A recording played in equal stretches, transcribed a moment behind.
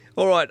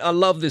All right, I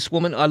love this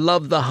woman. I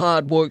love the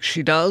hard work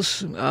she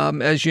does.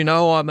 As you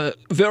know, I'm a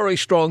very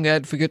strong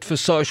advocate for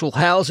social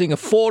housing,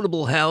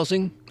 affordable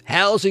housing.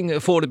 Housing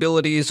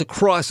affordability is a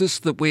crisis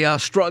that we are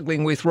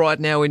struggling with right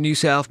now in New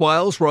South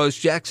Wales. Rose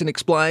Jackson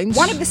explains.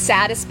 One of the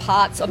saddest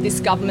parts of this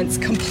government's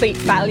complete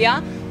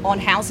failure on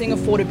housing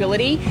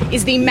affordability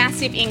is the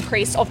massive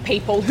increase of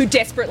people who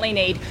desperately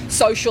need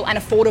social and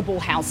affordable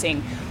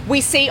housing. We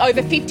see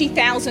over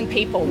 50,000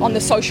 people on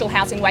the social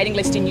housing waiting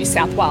list in New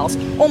South Wales.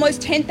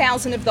 Almost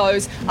 10,000 of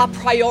those are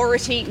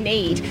priority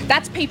need.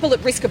 That's people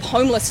at risk of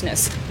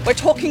homelessness. We're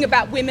talking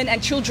about women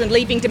and children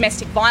leaving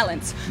domestic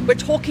violence. We're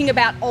talking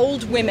about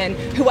old women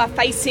who are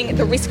facing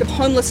the risk of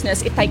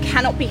homelessness if they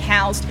cannot be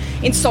housed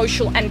in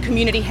social and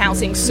community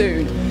housing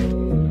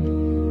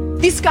soon.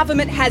 This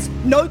government has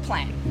no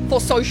plan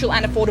for social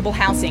and affordable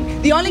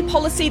housing. The only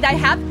policy they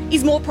have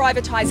is more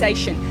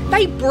privatisation.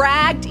 They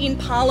bragged in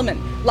Parliament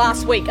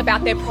last week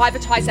about their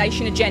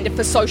privatisation agenda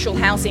for social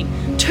housing.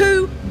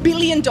 $2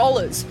 billion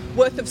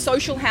worth of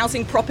social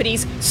housing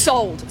properties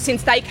sold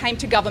since they came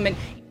to government.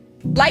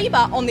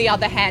 Labor, on the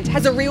other hand,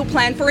 has a real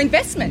plan for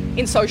investment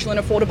in social and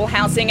affordable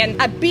housing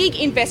and a big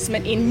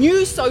investment in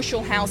new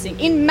social housing,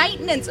 in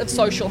maintenance of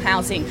social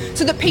housing,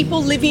 so that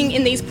people living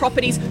in these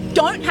properties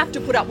don't have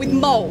to put up with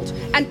mould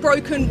and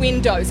broken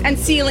windows and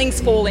ceilings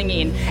falling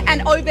in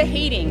and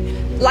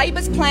overheating.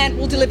 Labor's plan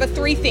will deliver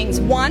three things.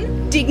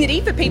 One,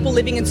 dignity for people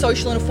living in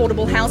social and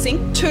affordable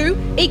housing. Two,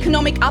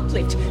 economic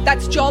uplift.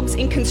 That's jobs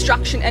in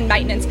construction and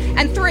maintenance.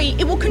 And three,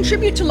 it will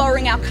contribute to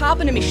lowering our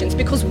carbon emissions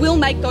because we'll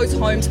make those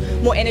homes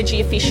more energy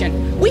efficient.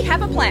 We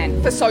have a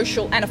plan for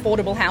social and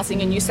affordable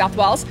housing in New South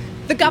Wales.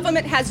 The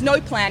government has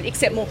no plan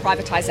except more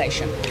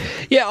privatisation.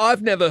 Yeah,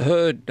 I've never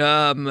heard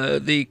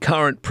the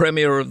current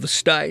Premier of the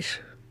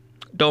state,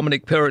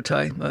 Dominic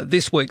Perrottet,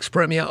 this week's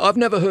Premier. I've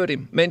never heard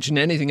him mention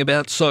anything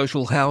about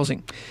social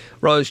housing.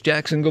 Rose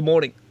Jackson, good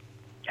morning.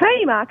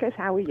 Hey Marcus,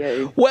 how are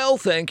you? Well,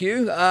 thank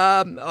you.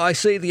 I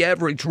see the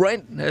average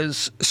rent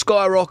has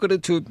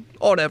skyrocketed to,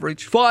 on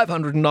average,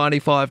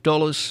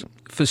 $595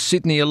 for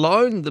Sydney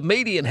alone. The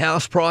median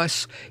house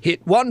price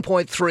hit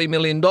 $1.3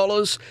 million.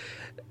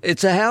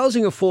 It's a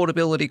housing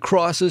affordability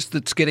crisis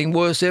that's getting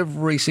worse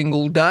every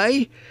single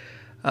day.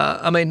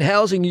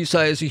 Housing, you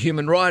say, is a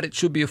human right. It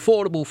should be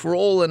affordable for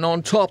all. And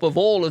on top of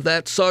all of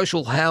that,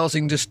 social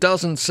housing just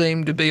doesn't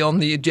seem to be on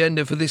the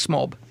agenda for this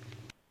mob.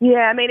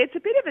 Yeah, it's a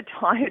bit of a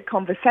tired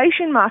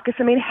conversation, Marcus.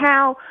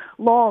 How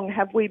long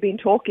have we been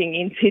talking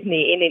in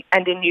Sydney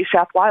and in New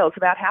South Wales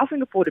about housing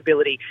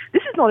affordability?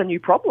 This is not a new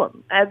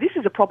problem. This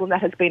is a problem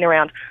that has been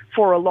around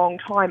for a long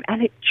time,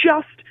 and it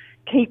just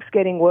keeps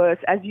getting worse.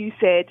 As you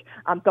said,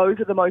 those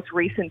are the most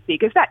recent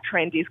figures. That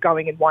trend is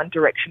going in one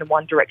direction and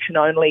one direction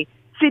only.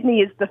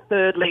 Sydney is the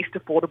third least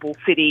affordable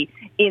city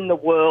in the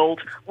world.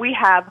 We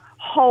have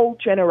whole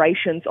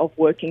generations of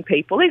working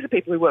people. These are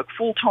people who work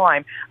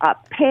full-time,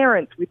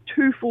 parents with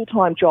 2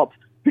 full-time jobs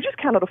who just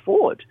cannot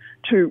afford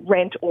to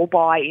rent or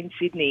buy in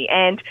Sydney.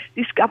 And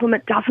this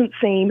government doesn't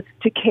seem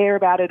to care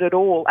about it at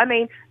all.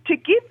 To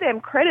give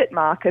them credit,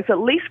 Marcus, at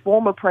least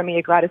former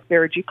Premier Gladys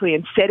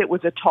Berejiklian said it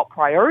was a top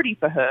priority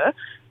for her.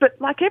 But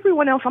like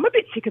everyone else, I'm a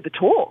bit sick of the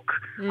talk.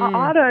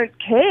 I don't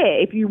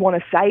care if you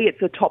want to say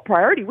it's a top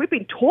priority. We've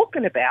been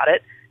talking about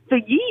it for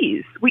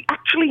years. We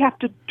actually have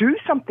to do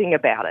something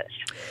about it.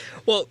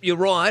 Well, you're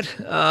right.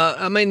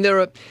 There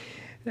are...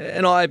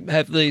 And I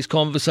have these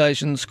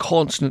conversations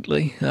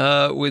constantly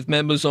with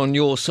members on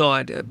your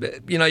side.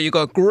 You've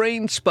got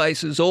green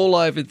spaces all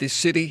over this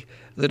city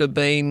that have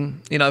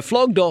been,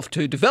 flogged off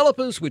to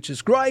developers, which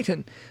is great.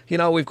 And,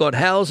 we've got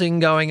housing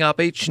going up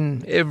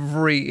in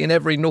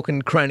every nook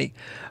and cranny.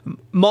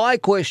 My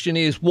question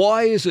is,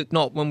 why is it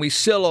not, when we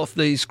sell off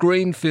these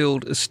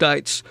greenfield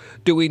estates,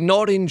 do we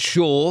not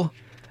ensure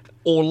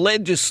or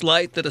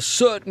legislate that a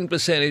certain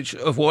percentage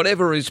of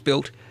whatever is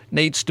built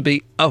needs to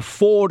be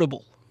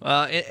affordable?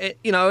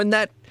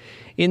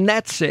 In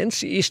that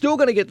sense, you're still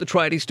going to get the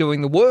tradies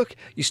doing the work.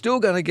 You're still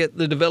going to get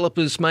the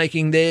developers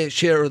making their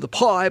share of the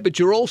pie, but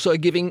you're also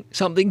giving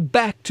something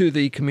back to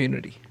the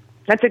community.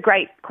 That's a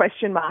great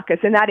question, Marcus.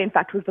 And that, in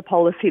fact, was the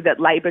policy that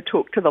Labor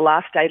took to the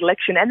last state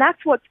election. And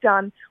that's what's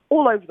done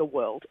all over the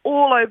world.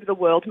 All over the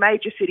world,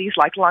 major cities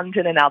like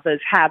London and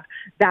others have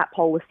that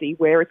policy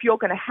where if you're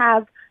going to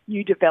have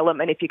new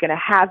development, if you're going to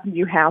have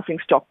new housing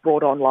stock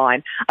brought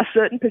online, a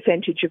certain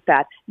percentage of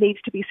that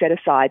needs to be set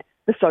aside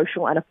for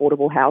social and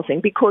affordable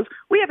housing, because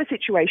we have a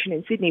situation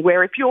in Sydney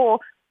where if you're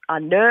a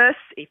nurse,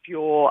 if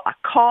you're a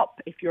cop,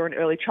 if you're an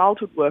early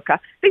childhood worker,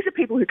 these are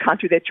people who can't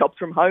do their jobs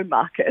from home,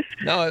 Marcus.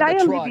 No, they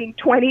that's are right. living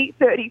 20,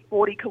 30,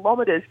 40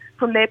 kilometres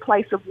from their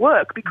place of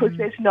work because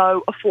there's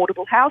no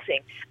affordable housing.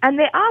 And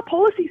there are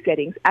policy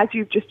settings, as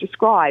you've just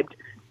described,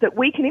 that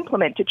we can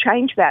implement to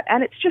change that.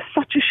 And it's just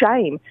such a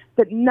shame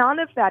that none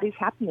of that is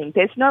happening.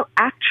 There's no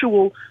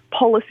actual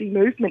policy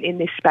movement in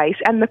this space,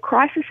 and the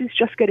crisis is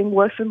just getting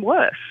worse and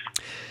worse.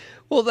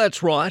 Well,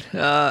 that's right.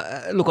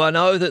 Look, I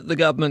know that the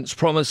government's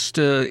promised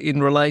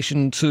in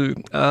relation to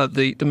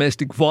the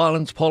domestic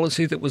violence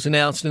policy that was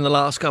announced in the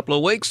last couple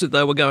of weeks that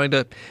they were going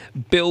to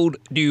build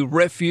new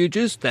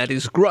refuges. That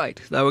is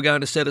great. They were going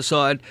to set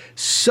aside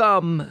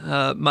some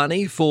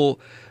money for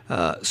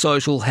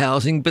social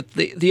housing, but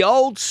the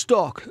old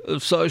stock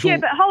of social... Yeah,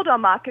 but hold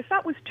on, Marcus.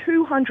 That was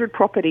 200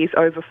 properties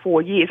over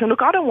 4 years. And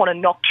look, I don't want to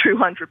knock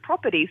 200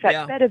 properties.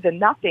 That's better than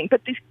nothing.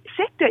 But this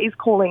sector is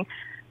calling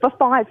for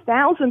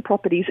 5,000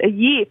 properties a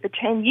year for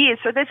 10 years.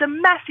 So there's a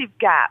massive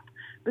gap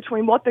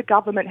between what the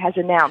government has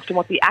announced and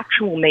what the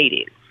actual need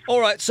is. All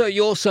right, so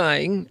you're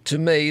saying to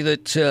me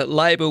that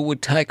Labor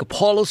would take a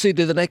policy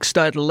to the next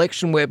state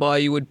election whereby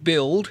you would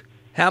build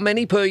how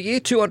many per year?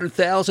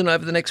 200,000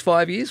 over the next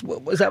 5 years?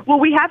 What was that? Well,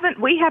 we haven't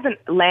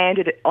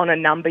landed on a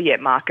number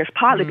yet, Marcus,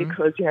 partly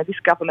because, this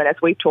government, as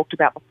we've talked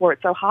about before,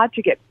 it's so hard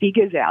to get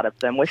figures out of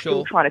them. We're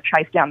still trying to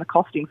chase down the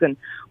costings and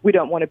we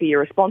don't want to be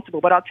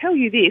irresponsible. But I'll tell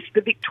you this,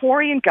 the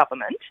Victorian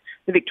government,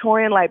 the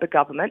Victorian Labor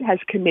government has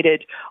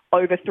committed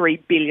over $3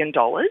 billion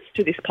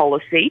to this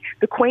policy.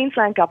 The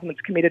Queensland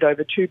government's committed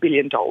over $2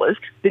 billion.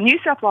 The New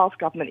South Wales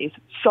government is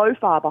so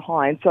far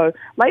behind. So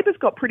Labor's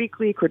got pretty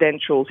clear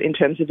credentials in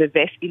terms of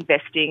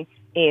investing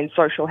in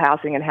social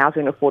housing and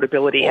housing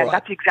affordability. And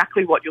that's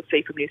exactly what you'll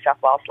see from New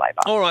South Wales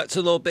Labor. All right,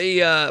 so there'll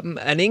be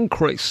an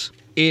increase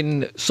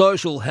in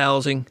social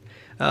housing,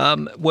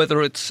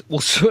 whether it's,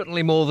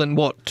 certainly more than,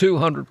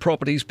 200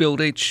 properties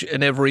built each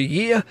and every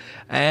year,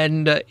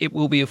 and it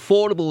will be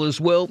affordable as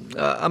well.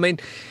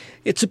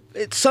 It's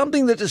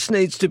something that just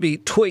needs to be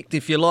tweaked,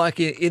 if you like,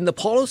 in the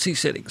policy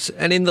settings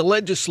and in the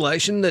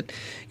legislation that,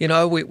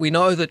 we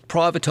know that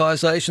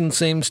privatisation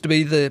seems to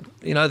be the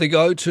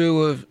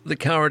go-to of the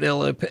current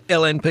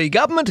LNP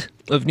government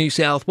of New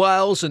South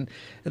Wales, and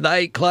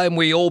they claim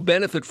we all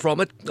benefit from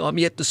it. I'm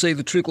yet to see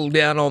the trickle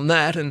down on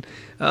that, and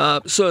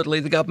certainly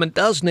the government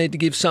does need to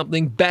give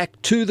something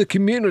back to the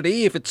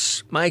community if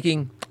it's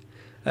making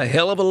a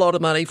hell of a lot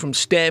of money from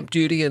stamp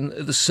duty and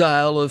the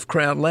sale of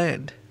Crown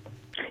land.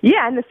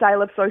 Yeah, and the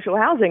sale of social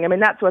housing.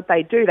 That's what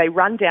they do. They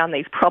run down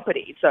these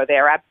properties, so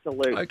they're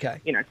absolute,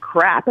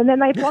 crap, and then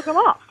they block them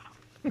off.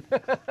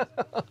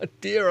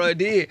 Dear, oh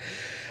dear.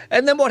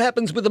 And then what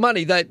happens with the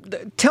money?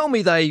 Tell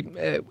me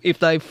if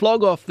they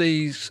flog off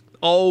these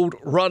old,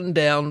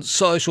 run-down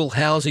social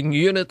housing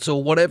units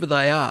or whatever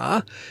they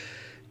are,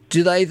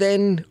 do they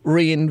then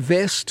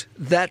reinvest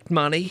that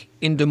money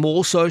into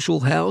more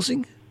social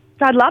housing?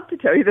 I'd love to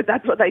tell you that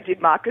that's what they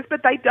did, Marcus,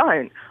 but they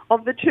don't.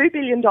 Of the $2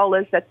 billion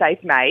that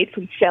they've made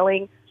from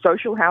selling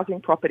social housing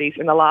properties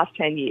in the last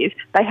 10 years,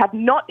 they have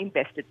not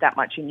invested that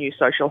much in new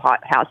social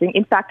housing.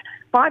 In fact,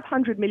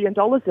 $500 million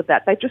of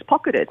that they've just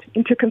pocketed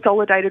into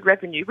consolidated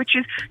revenue, which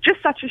is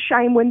just such a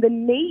shame when the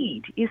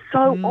need is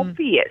so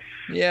obvious.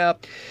 Yeah.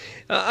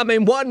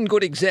 One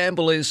good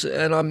example is,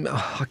 and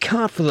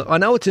I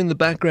know it's in the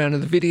background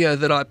of the video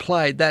that I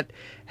played, that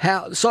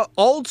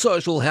old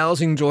social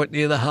housing joint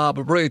near the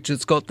Harbour Bridge.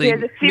 It's got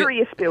the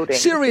Sirius building.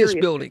 Sirius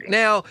building.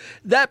 Now,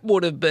 that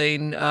would have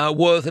been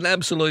worth an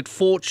absolute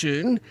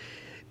fortune.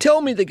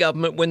 Tell me the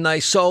government, when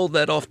they sold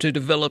that off to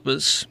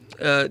developers,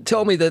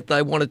 tell me that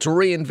they wanted to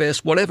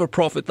reinvest whatever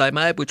profit they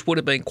made, which would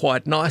have been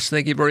quite nice,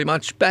 thank you very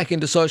much, back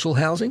into social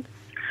housing?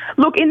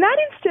 Look, in that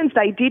instance,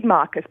 they did,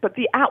 Marcus, but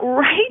the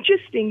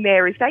outrageous thing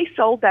there is they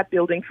sold that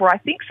building for, I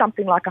think,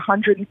 something like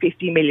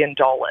 $150 million.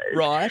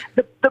 Right.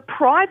 The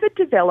private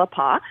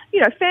developer,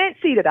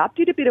 fancied it up,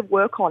 did a bit of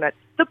work on it.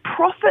 The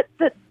profit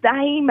that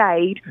they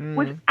made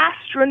was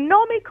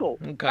astronomical.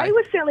 Okay. They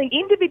were selling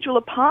individual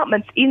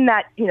apartments in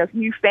that,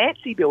 new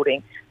fancy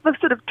building for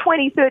sort of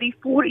 $20, $30,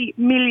 $40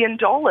 million.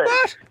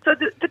 What? So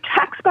the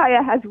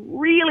taxpayer has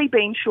really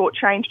been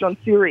shortchanged on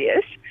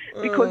Sirius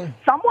because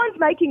someone's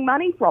making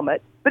money from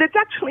it, but it's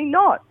actually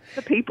not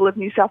the people of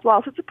New South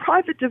Wales. It's a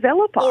private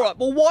developer. All right.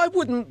 Well, why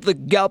wouldn't the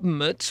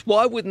government,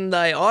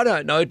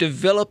 they,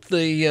 develop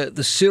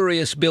the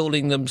Sirius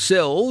building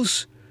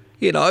themselves,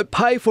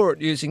 pay for it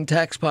using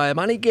taxpayer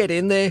money, get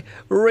in there,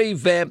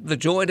 revamp the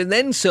joint and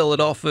then sell it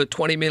off for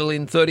 $20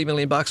 million, $30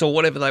 million bucks or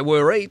whatever they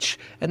were each,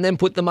 and then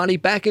put the money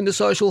back into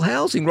social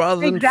housing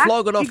rather than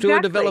flog it off to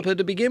a developer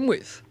to begin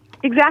with.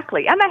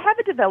 Exactly. And they have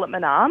a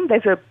development arm.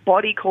 There's a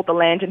body called the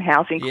Land and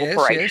Housing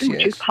Corporation,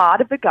 which is part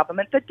of the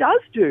government that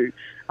does do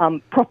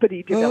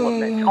property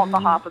development on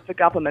behalf of the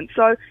government.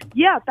 So,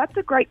 yeah, that's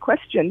a great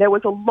question. There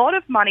was a lot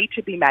of money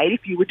to be made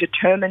if you were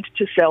determined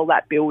to sell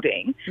that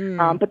building.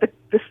 But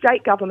the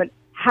state government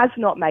has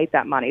not made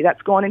that money.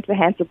 That's gone into the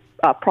hands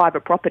of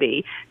private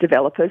property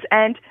developers.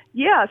 And,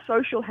 yeah,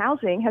 social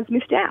housing has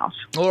missed out.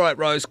 All right,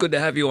 Rose, good to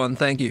have you on.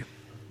 Thank you.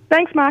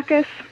 Thanks, Marcus.